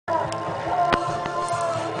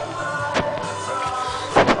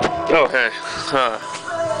Oh, hey.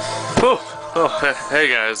 Hey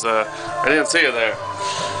guys, I didn't see you there.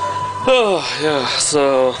 Oh, yeah,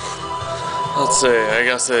 so, let's see, I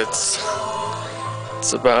guess it's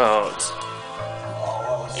about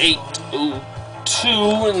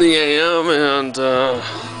 8:02 in the AM, and,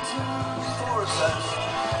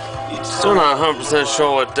 still not 100%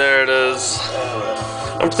 sure what day it is.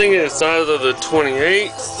 I'm thinking it's either the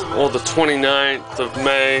 28th or the 29th of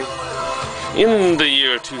May in the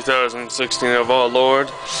year 2016 of our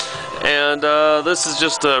Lord. And this is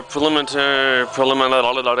just a preliminary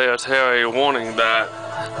warning that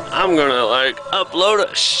I'm gonna upload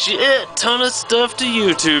a shit ton of stuff to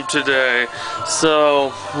YouTube today.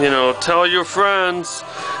 So, you know, tell your friends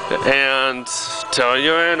and tell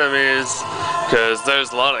your enemies, because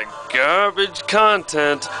there's a lot of garbage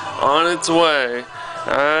content on its way.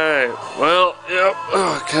 Alright, well, yep,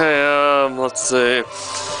 okay, let's see.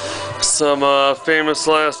 Some famous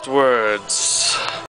last words.